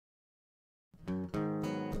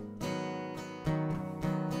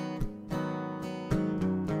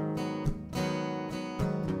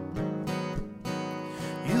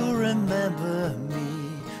remember me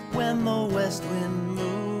when the west wind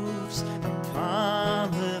moves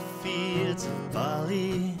upon the fields of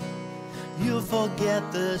barley. You'll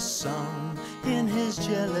forget the sun in his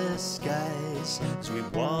jealous skies as we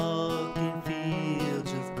walk in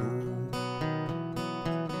fields of gold.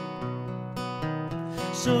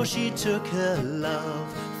 So she took her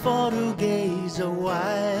love for to gaze a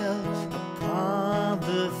while upon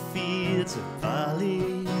the fields of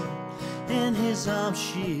barley. In his arms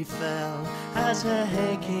she fell as her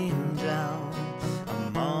hair came down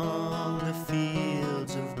among the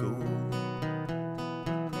fields of gold.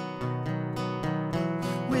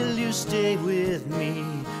 Will you stay with me?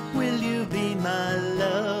 Will you be my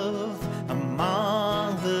love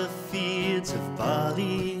among the fields of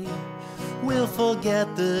barley? We'll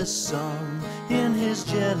forget the sun in his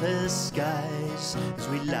jealous skies as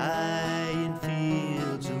we lie in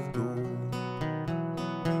fields of gold.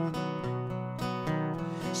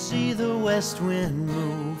 See the west wind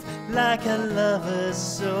move like a lover's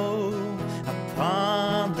soul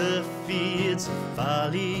upon the fields of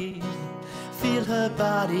barley. Feel her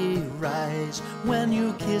body rise when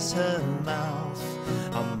you kiss her mouth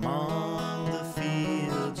among the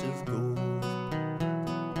fields of gold.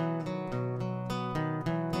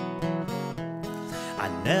 I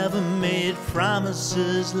never made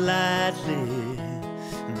promises lightly,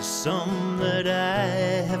 and some that I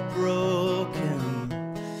have broken.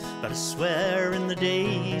 But I swear in the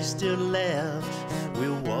days still left,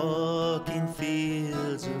 we'll walk in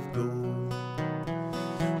fields of gold.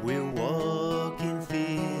 We'll walk in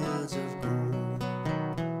fields of gold.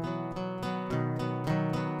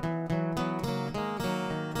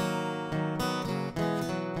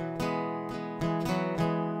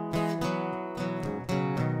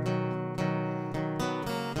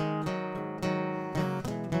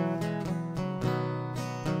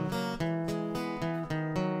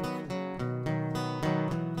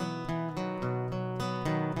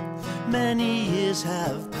 Many years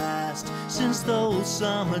have passed since those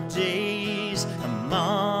summer days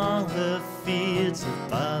among the fields of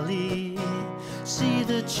barley. See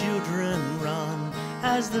the children run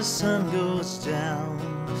as the sun goes down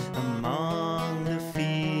among the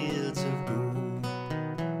fields of gold.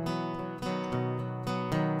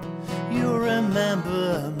 You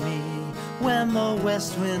remember me when the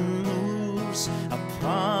west wind moves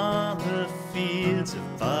upon the fields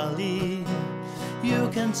of barley. You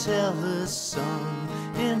can tell the sun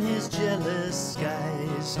in his jealous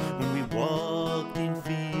skies when we walked in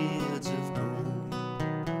fields